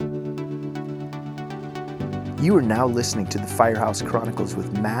You are now listening to the Firehouse Chronicles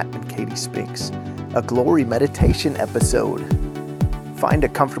with Matt and Katie Spinks, a glory meditation episode. Find a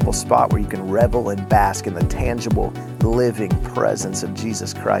comfortable spot where you can revel and bask in the tangible, living presence of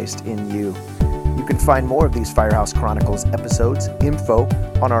Jesus Christ in you. You can find more of these Firehouse Chronicles episodes, info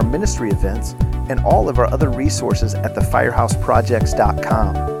on our ministry events, and all of our other resources at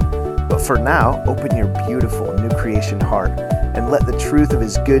thefirehouseprojects.com. But for now, open your beautiful new creation heart and let the truth of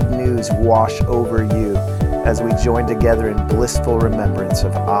His good news wash over you as we join together in blissful remembrance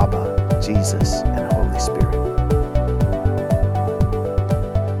of Abba, Jesus, and Holy Spirit.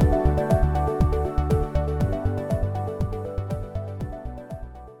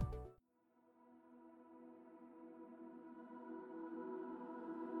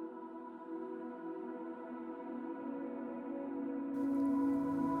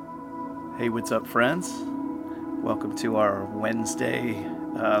 Hey, what's up, friends? Welcome to our Wednesday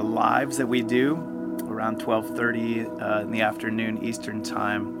lives that we do around 12:30 in the afternoon Eastern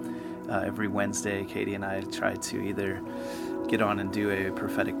Time. Every Wednesday, Katie and I try to either get on and do a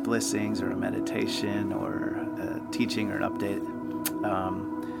prophetic blessings or a meditation or a teaching or an update.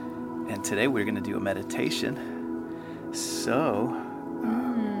 And today we're going to do a meditation. So,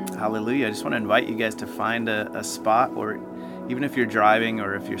 hallelujah. I just want to invite you guys to find a spot, or even if you're driving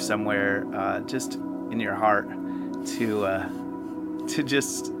or if you're somewhere just in your heart, to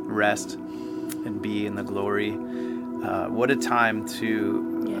just rest and be in the glory. What a time to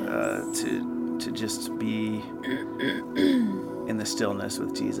just be in the stillness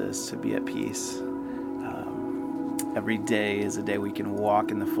with Jesus, to be at peace. Every day is a day we can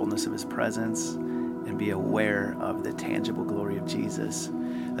walk in the fullness of His presence and be aware of the tangible glory of Jesus.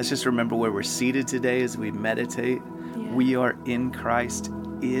 Let's just remember where we're seated today as we meditate. Yeah. We are in Christ,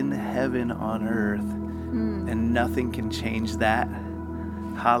 in heaven on earth, and nothing can change that.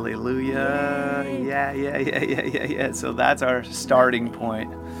 Hallelujah. Yeah. So that's our starting point.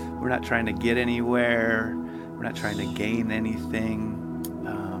 We're not trying to get anywhere. We're not trying to gain anything.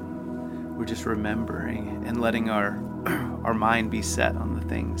 We're just remembering and letting our mind be set on the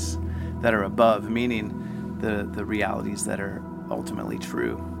things that are above, meaning the realities that are ultimately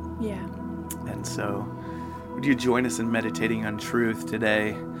true. Yeah. And so would you join us in meditating on truth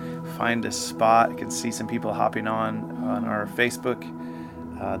today? Find a spot. You can see some people hopping on our Facebook.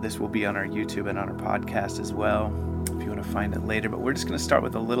 This will be on our YouTube and on our podcast as well, if you want to find it later. But we're just going to start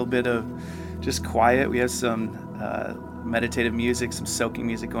with a little bit of just quiet. We have some meditative music, some soaking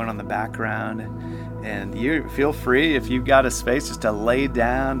music going on in the background. And you feel free, if you've got a space, just to lay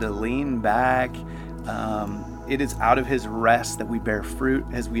down, to lean back. It is out of His rest that we bear fruit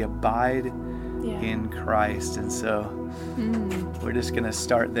as we abide in Christ. And so we're just going to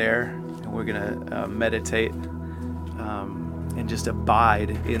start there, and we're going to meditate and just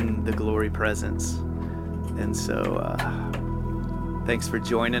abide in the glory presence. And so thanks for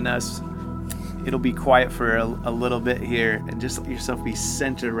joining us. It'll be quiet for a little bit here, and just let yourself be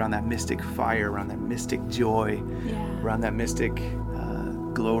centered around that mystic fire, around that mystic joy, around that mystic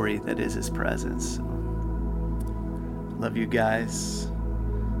glory that is His presence. Love you guys.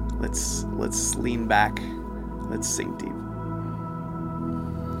 Let's lean back. Let's sink deep.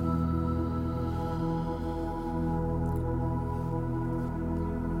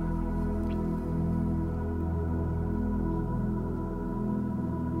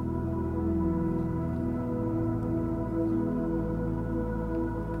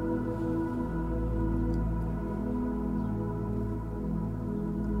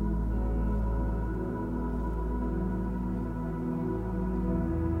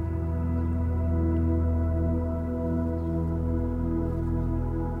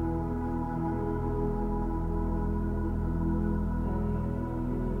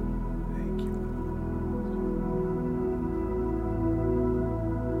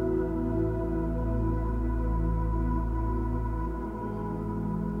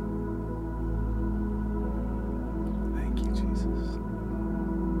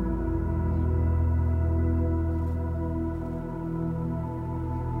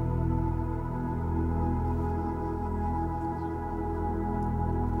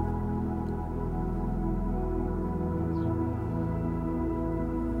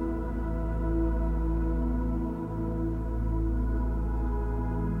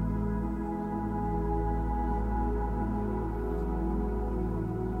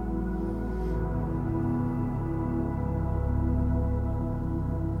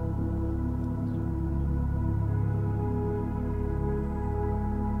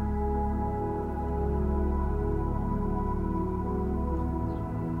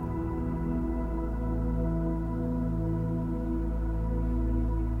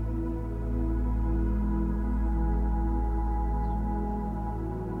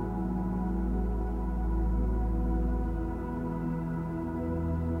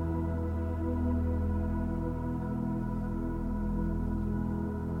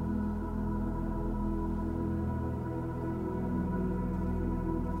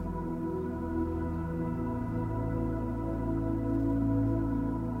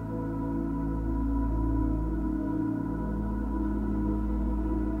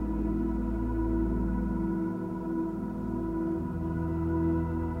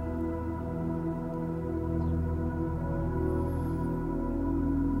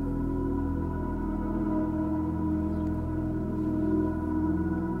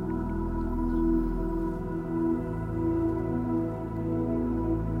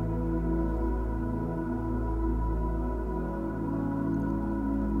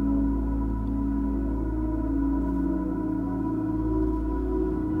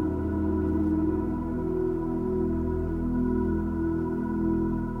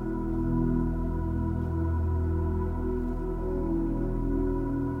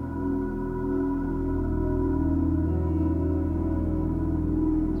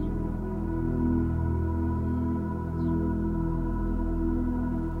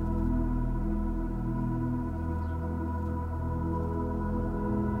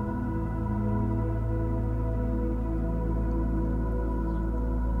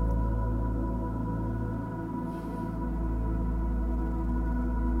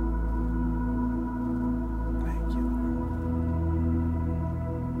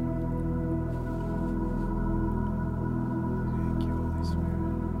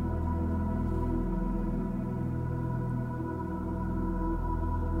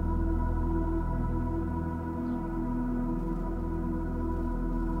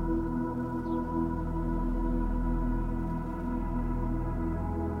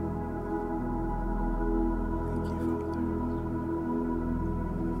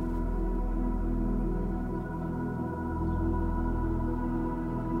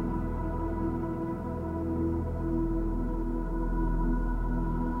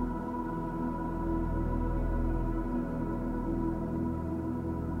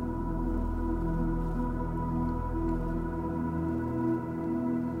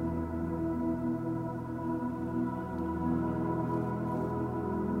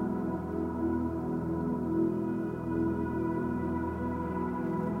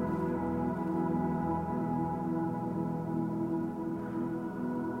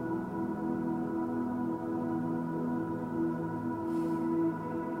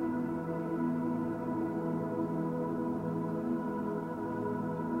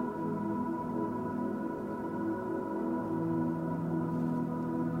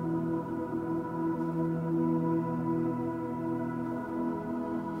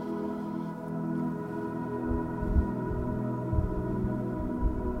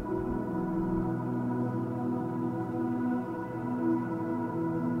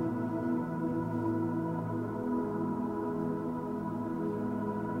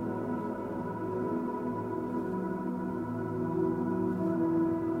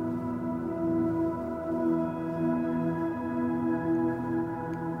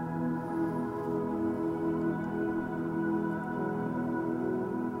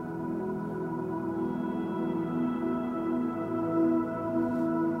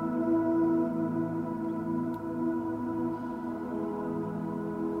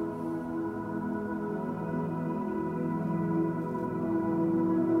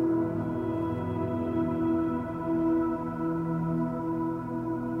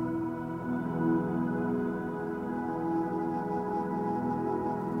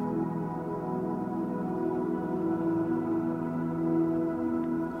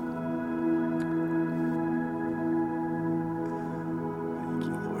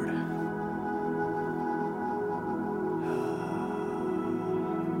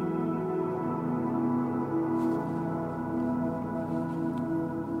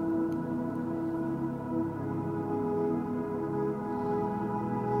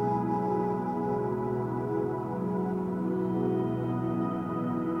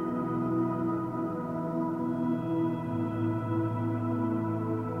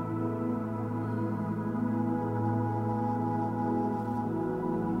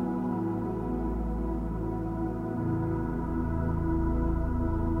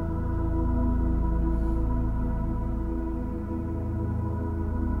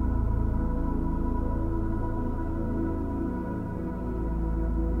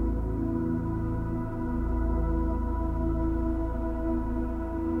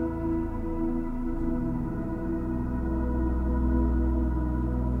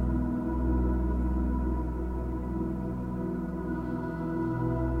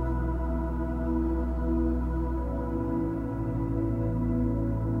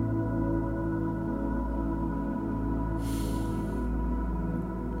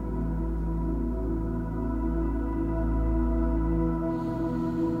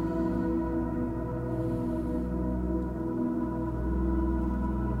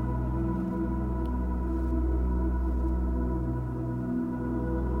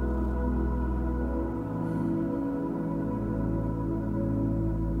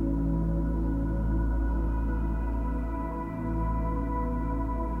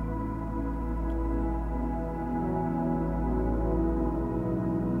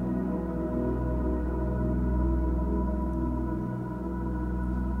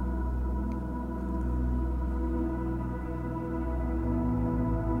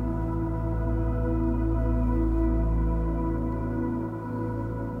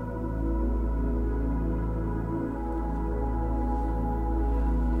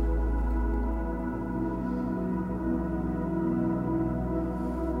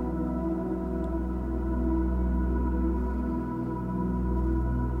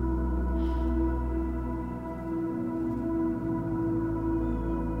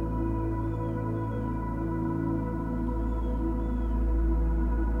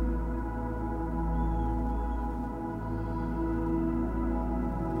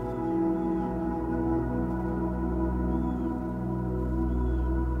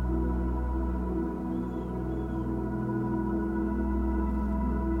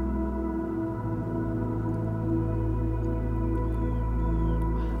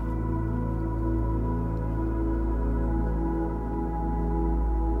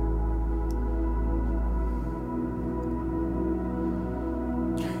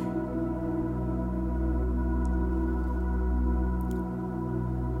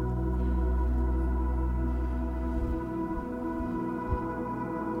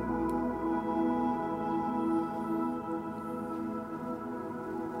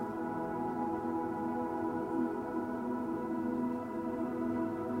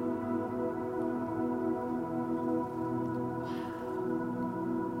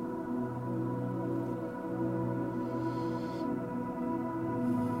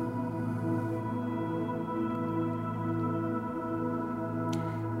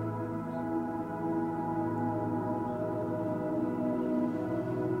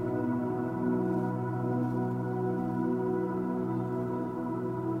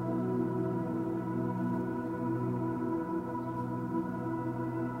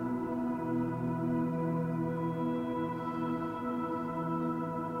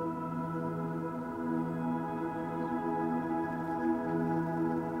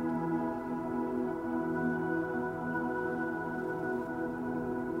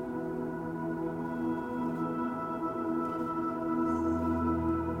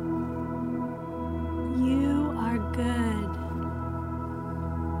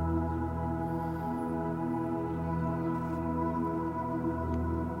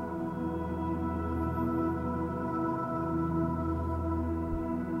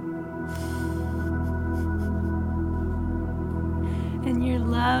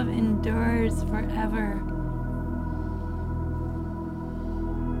 love endures forever.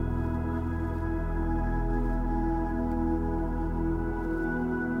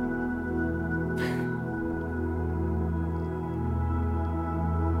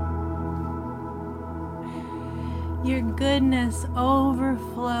 Your goodness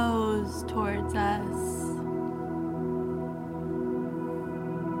overflows towards us.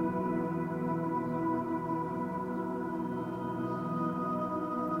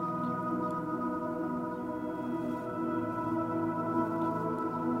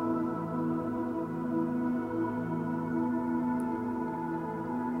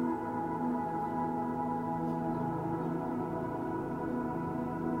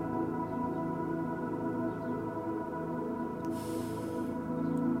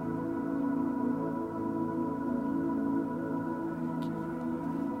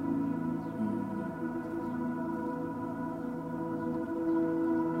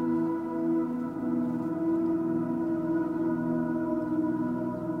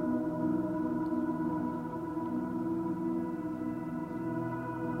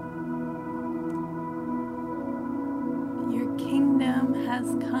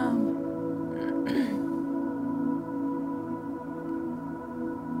 Has come.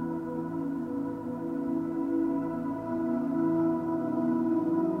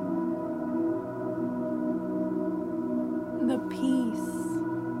 The peace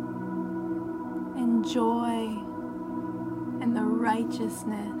and joy and the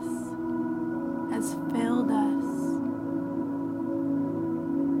righteousness has filled us.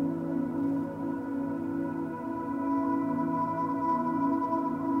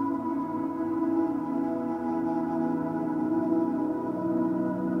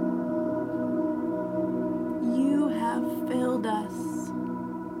 Filled us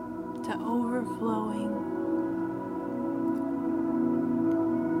to overflowing.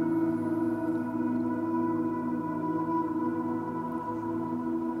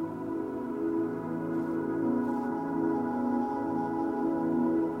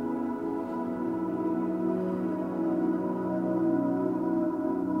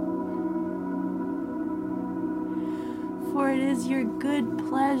 For it is your good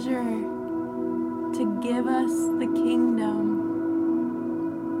pleasure to give us the kingdom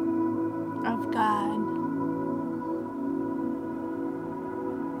of God.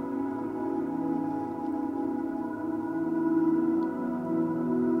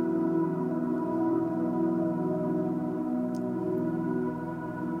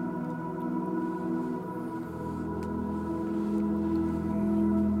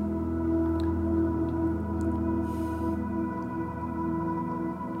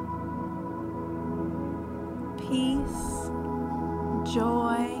 Peace,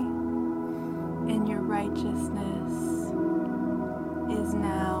 joy, and your righteousness is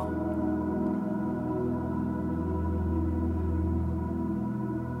now.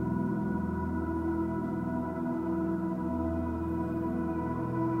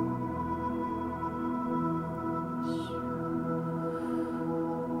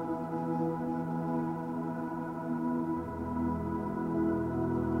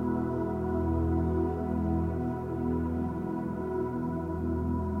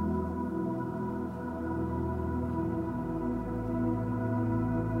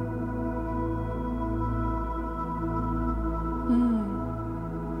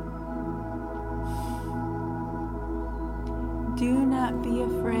 Do not be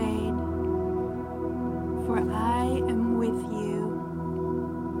afraid, for I am with you,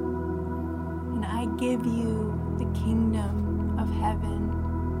 and I give you the kingdom of heaven.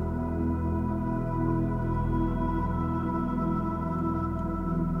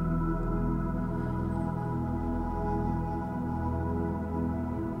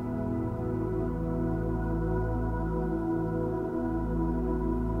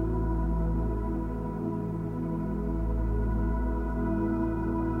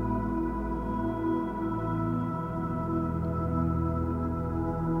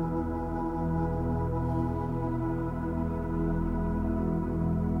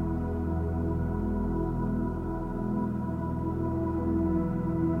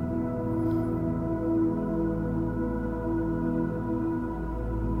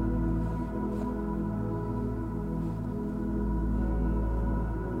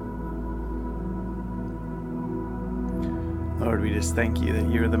 Lord, we just thank you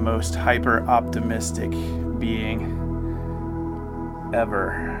that you're the most hyper-optimistic being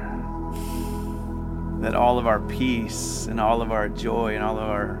ever. That all of our peace and all of our joy and all of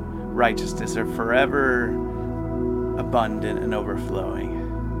our righteousness are forever abundant and overflowing.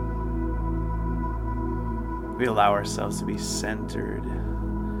 We allow ourselves to be centered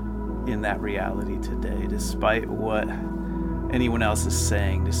in that reality today, despite what anyone else is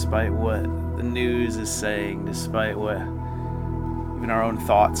saying, despite what the news is saying, despite what even our own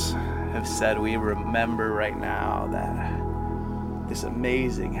thoughts have said. We remember right now that this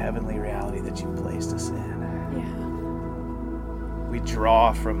amazing heavenly reality that you placed us in. We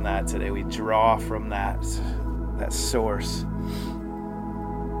draw from that today. We draw from that source.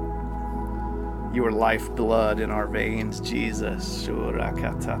 Your lifeblood in our veins, Jesus.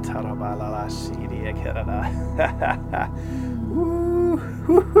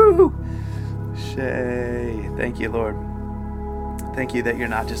 Shay. Thank you, Lord. Thank you that you're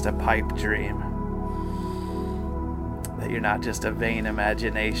not just a pipe dream, that you're not just a vain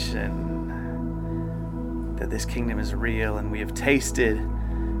imagination, that this kingdom is real, and we have tasted,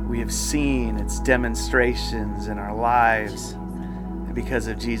 we have seen its demonstrations in our lives, and because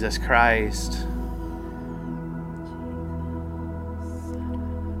of Jesus Christ.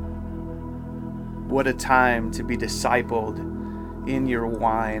 What a time to be discipled in your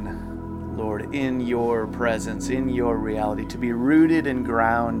wine, Lord, in your presence, in your reality, to be rooted and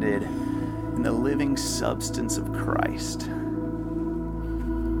grounded in the living substance of Christ.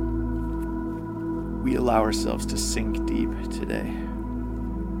 We allow ourselves to sink deep today.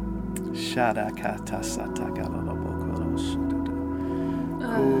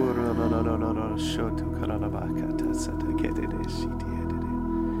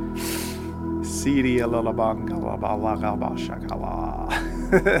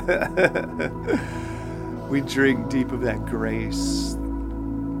 We drink deep of that grace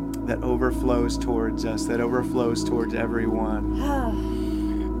that overflows towards us, that overflows towards everyone.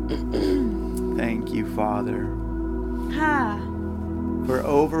 Thank you, Father, for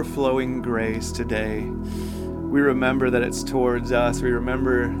overflowing grace today. We remember that it's towards us. We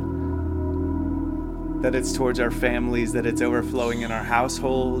remember that it's towards our families, that it's overflowing in our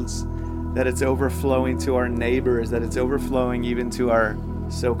households, that it's overflowing to our neighbors, that it's overflowing even to our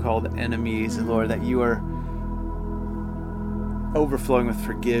so-called enemies, Lord, that you are overflowing with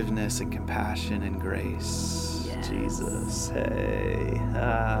forgiveness and compassion and grace. Yes. Jesus, hey.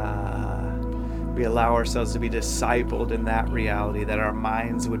 We allow ourselves to be discipled in that reality, that our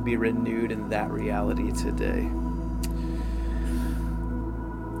minds would be renewed in that reality today.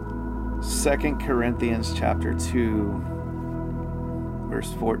 2 Corinthians chapter 2,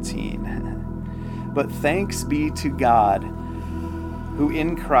 verse 14. But thanks be to God, who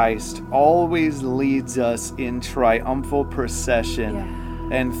in Christ always leads us in triumphal procession,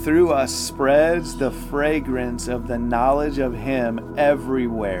 and through us spreads the fragrance of the knowledge of Him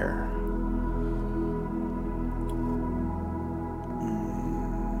everywhere.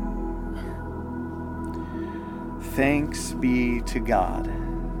 Thanks be to God.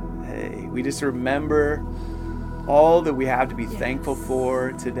 Hey, we just remember all that we have to be thankful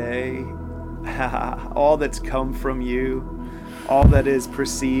for today, all that's come from you, all that is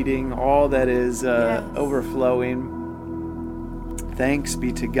proceeding, all that is overflowing. Thanks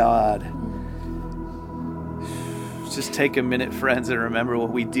be to God. Just take a minute, friends, and remember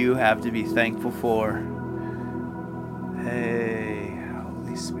what we do have to be thankful for. Hey,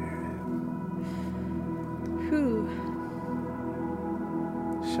 Holy Spirit.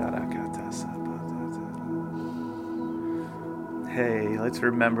 Hey, let's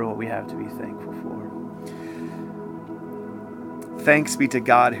remember what we have to be thankful for. Thanks be to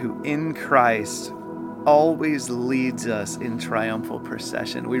God, who in Christ always leads us in triumphal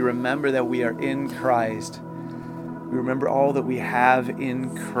procession. We remember that we are in Christ. We remember all that we have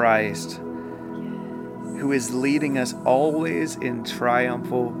in Christ, who is leading us always in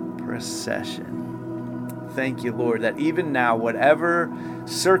triumphal procession. Thank you, Lord, that even now, whatever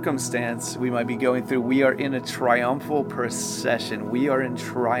circumstance we might be going through, we are in a triumphal procession. We are in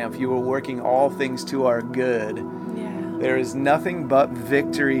triumph. You are working all things to our good. Yeah. There is nothing but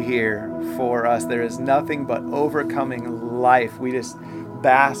victory here for us. There is nothing but overcoming life. We just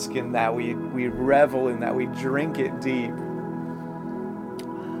bask in that. We revel in that. We drink it deep.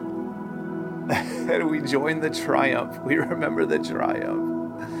 And we join the triumph. We remember the triumph.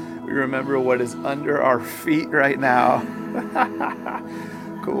 We remember what is under our feet right now.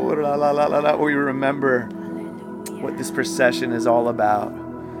 We remember what this procession is all about.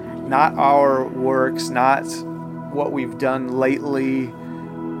 Not our works, not what we've done lately,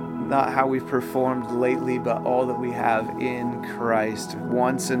 not how we've performed lately, but all that we have in Christ,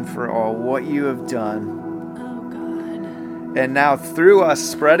 once and for all, what you have done. Oh, God. And now through us,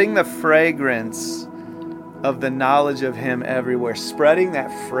 spreading the fragrance of the knowledge of Him everywhere, spreading that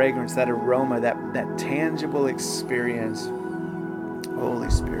fragrance, that aroma, that tangible experience.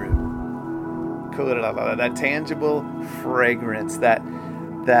 Holy Spirit. That tangible fragrance, that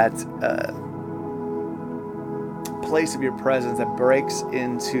that place of your presence that breaks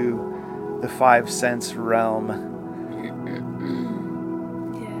into the five sense realm,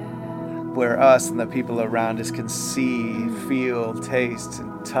 where us and the people around us can see, feel, taste,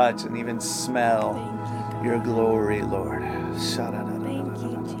 and touch, and even smell your glory, Lord. Thank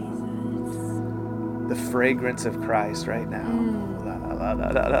you, Jesus. The fragrance of Christ right now.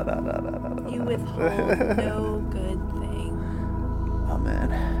 You withhold no good thing. Amen.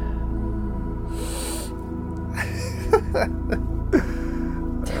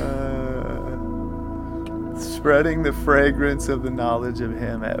 Spreading the fragrance of the knowledge of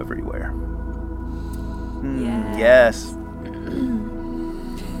Him everywhere. Yes.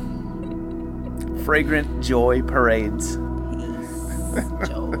 Fragrant joy parades. Peace,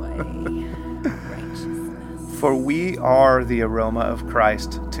 joy, righteousness. For we are the aroma of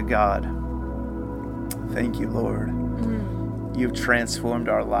Christ to God. Thank you, Lord. You've transformed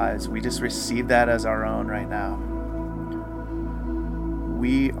our lives. We just receive that as our own right now.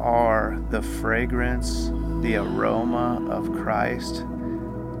 We are the fragrance, the aroma of Christ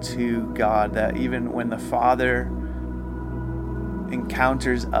to God, that even when the Father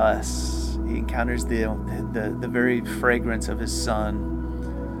encounters us, He encounters the very fragrance of His Son.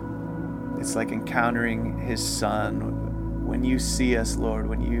 It's like encountering His Son. When you see us, Lord,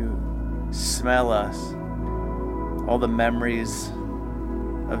 when you smell us, all the memories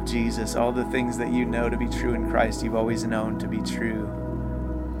of Jesus, all the things that you know to be true in Christ, you've always known to be true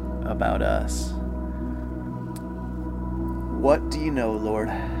about us. What do you know, Lord?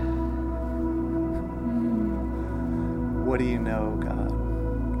 What do you know, God?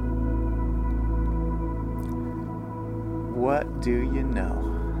 What do you know?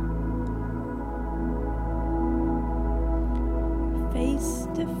 Face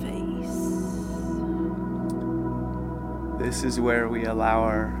to face. This is where we allow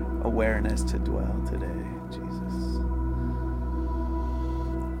our awareness to dwell today, Jesus.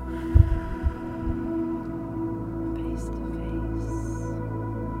 Face to face.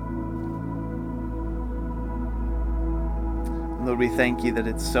 Lord, we thank you that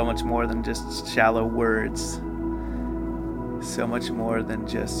it's so much more than just shallow words, so much more than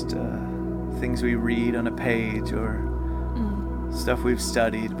just things we read on a page or stuff we've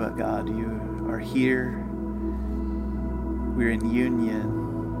studied, but God, you are here. We're in union,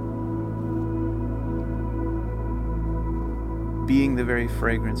 being the very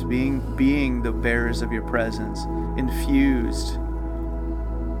fragrance, being the bearers of your presence, infused.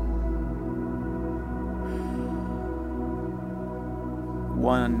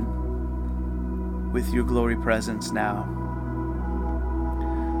 One with your glory presence now,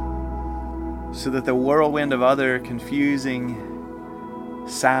 so that the whirlwind of other confusing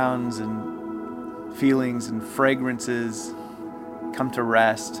sounds and feelings and fragrances come to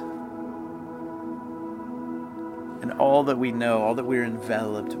rest. And all that we know, all that we're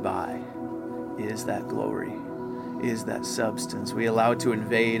enveloped by is that glory, is that substance. We allow it to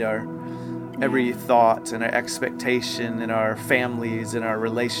invade our every thought and our expectation in our families, in our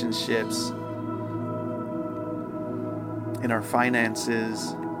relationships, in our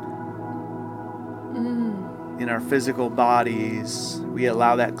finances, in our physical bodies. We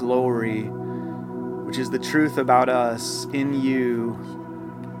allow that glory, which is the truth about us, in you,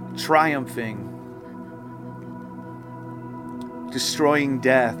 triumphing, destroying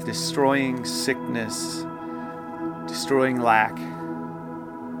death, destroying sickness, destroying lack.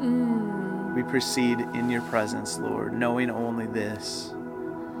 We proceed in your presence, Lord, knowing only this.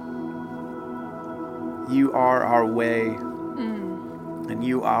 You are our way, and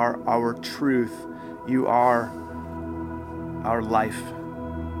you are our truth. You are our life,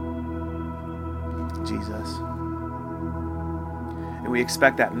 Jesus. And we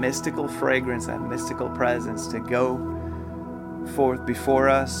expect that mystical fragrance, that mystical presence to go forth before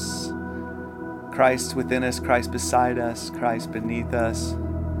us. Christ within us, Christ beside us, Christ beneath us,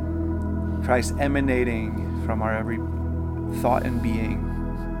 Christ emanating from our every thought and being.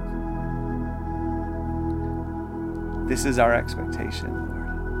 This is our expectation, Lord.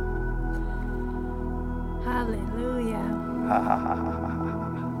 Hallelujah. Ha ha ha ha ha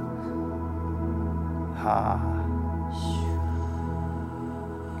ha. Ha.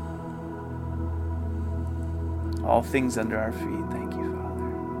 All things under our feet, thank you,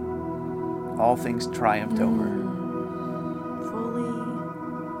 Father. All things triumphed over. Fully.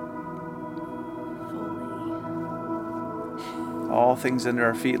 All things under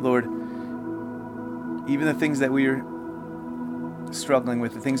our feet, Lord. Even the things that we are struggling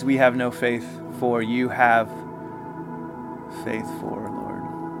with, the things we have no faith for, you have faith for, Lord.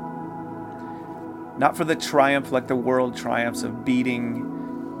 Not for the triumph like the world triumphs of beating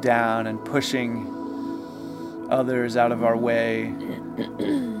down and pushing others out of our way,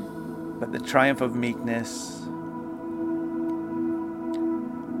 but the triumph of meekness,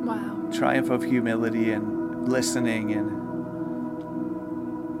 Wow. triumph of humility and listening, and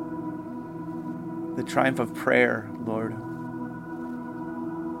the triumph of prayer, Lord.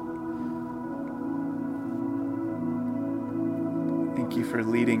 Thank you for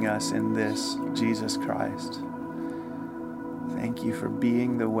leading us in this, Jesus Christ. Thank you for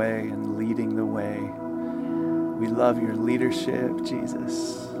being the way and leading the way. We love your leadership,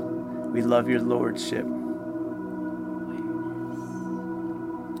 Jesus. We love your lordship.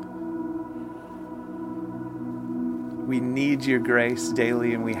 We need your grace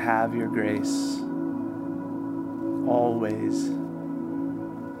daily, and we have your grace always.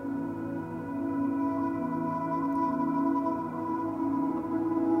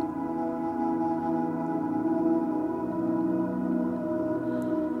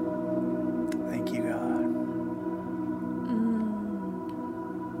 Thank you, God.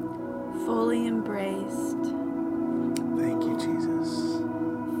 Fully embraced, Thank you, Jesus.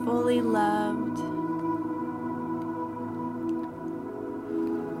 fully loved.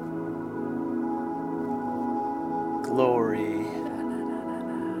 Glory.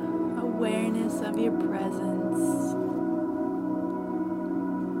 Awareness of your presence.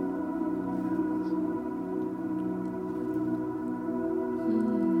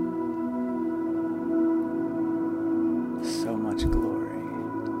 So much glory.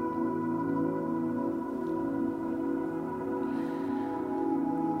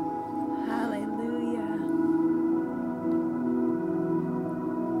 Hallelujah.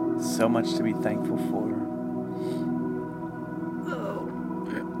 So much to be thankful for.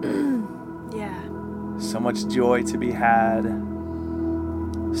 Yeah. So much joy to be had.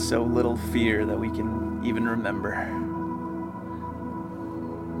 So little fear that we can even remember.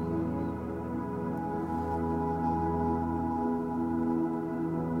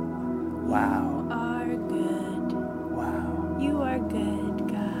 Wow. You are good. Wow. You are good,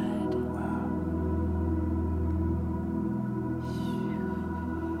 God. Wow.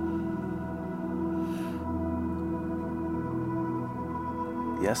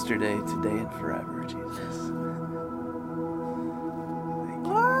 Yesterday, today, and forever, Jesus. Thank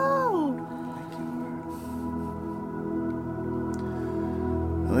you. Whoa! Thank you,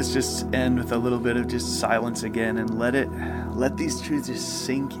 Lord. Let's just end with a little bit of just silence again and let these truths just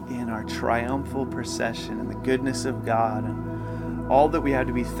sink in our triumphal procession and the goodness of God and all that we have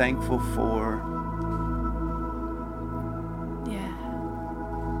to be thankful for. Yeah.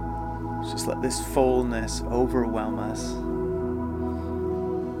 Just let this fullness overwhelm us.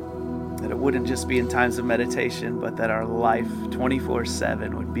 That it wouldn't just be in times of meditation, but that our life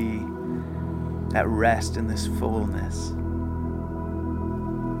 24/7 would be at rest in this fullness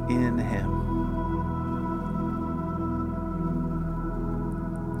in Him.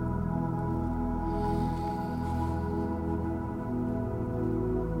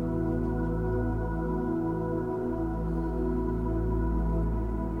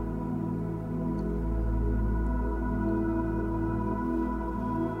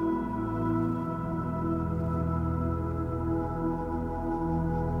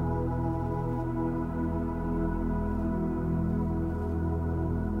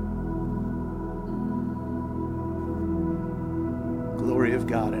 Glory of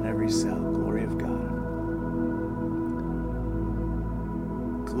God in every cell. Glory of God.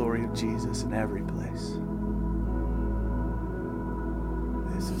 Glory of Jesus in every place.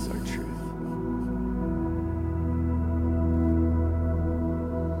 This is our truth.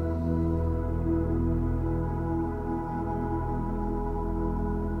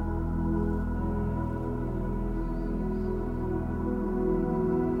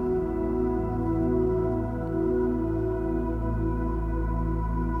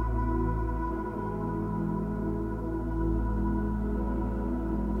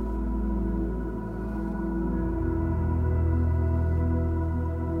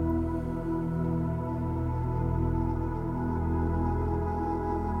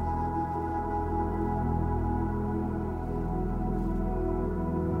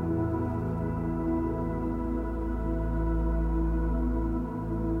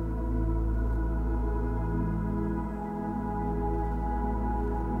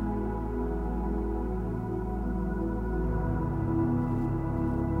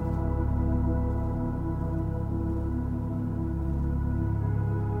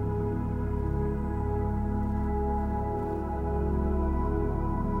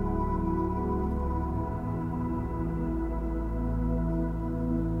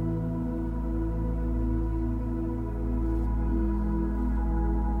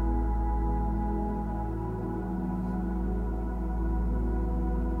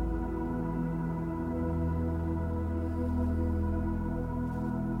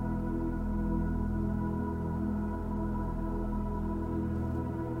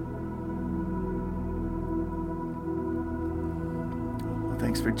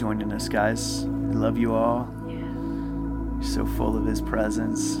 Thanks for joining us, guys. We love you all. Yeah. You're so full of His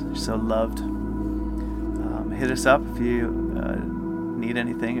presence. You're so loved. Hit us up if you need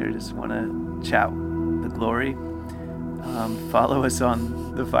anything or just want to chat the glory. Follow us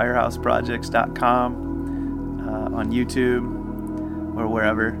on thefirehouseprojects.com, on YouTube, or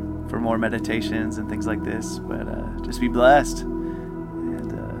wherever for more meditations and things like this. But just be blessed,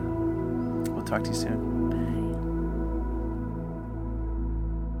 and we'll talk to you soon.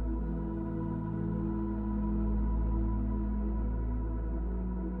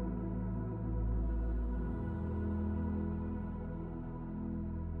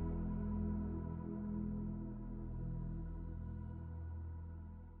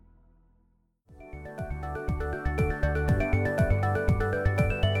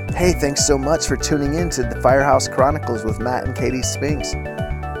 Hey, thanks so much for tuning in to the Firehouse Chronicles with Matt and Katie Spinks.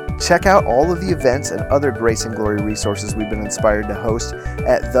 Check out all of the events and other Grace and Glory resources we've been inspired to host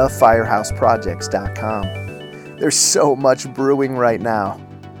at thefirehouseprojects.com. There's so much brewing right now.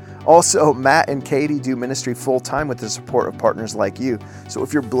 Also, Matt and Katie do ministry full-time with the support of partners like you. So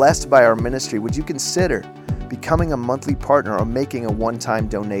if you're blessed by our ministry, would you consider becoming a monthly partner or making a one-time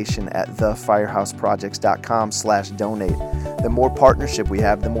donation at thefirehouseprojects.com/donate. The more partnership we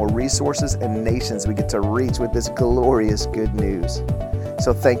have, the more resources and nations we get to reach with this glorious good news.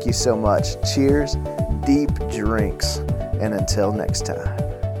 So thank you so much. Cheers, deep drinks, and until next time.